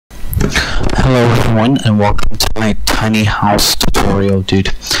Hello everyone and welcome to my tiny house tutorial, dude.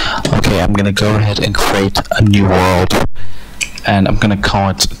 Okay, I'm gonna go ahead and create a new world and I'm gonna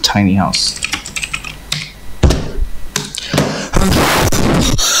call it tiny house.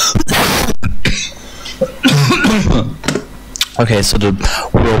 Okay, so the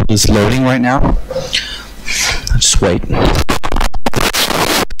world is loading right now. Just wait.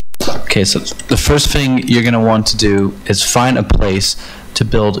 Okay, so the first thing you're gonna want to do is find a place to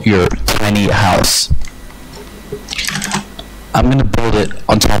build your tiny house. I'm gonna build it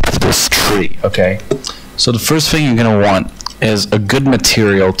on top of this tree, okay? So the first thing you're gonna want is a good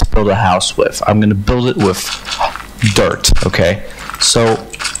material to build a house with. I'm gonna build it with dirt, okay? So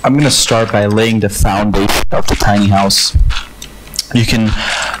I'm gonna start by laying the foundation of the tiny house. You can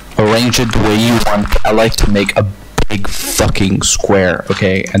arrange it the way you want. I like to make a big fucking square,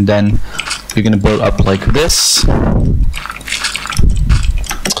 okay? And then you're gonna build up like this.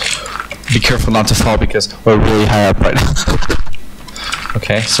 Be careful not to fall because we're really high up right now.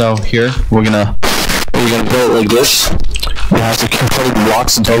 Okay, so here we're gonna build it like this. We have to keep putting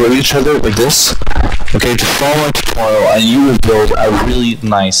blocks on top of each other like this. Okay, to follow my tutorial, and you will build a really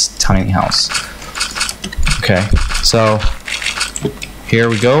nice tiny house. Okay, so here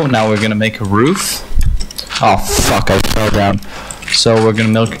we go. Now we're gonna make a roof. Oh fuck! I fell down. So we're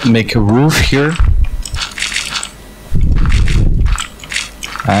gonna make a roof here.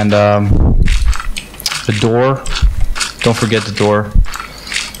 And the door, don't forget the door,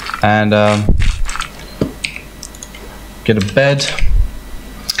 and get a bed,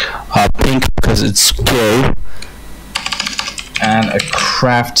 pink because it's scary, and a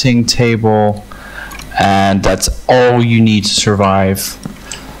crafting table, and that's all you need to survive.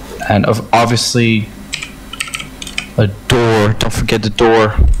 And obviously a door, don't forget the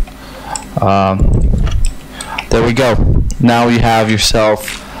door. There we go. Now you have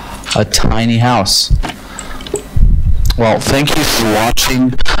yourself a tiny house. Well, thank you for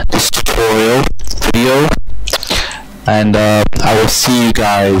watching this tutorial video, and I will see you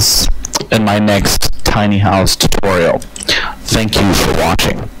guys in my next tiny house tutorial. Thank you for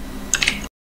watching.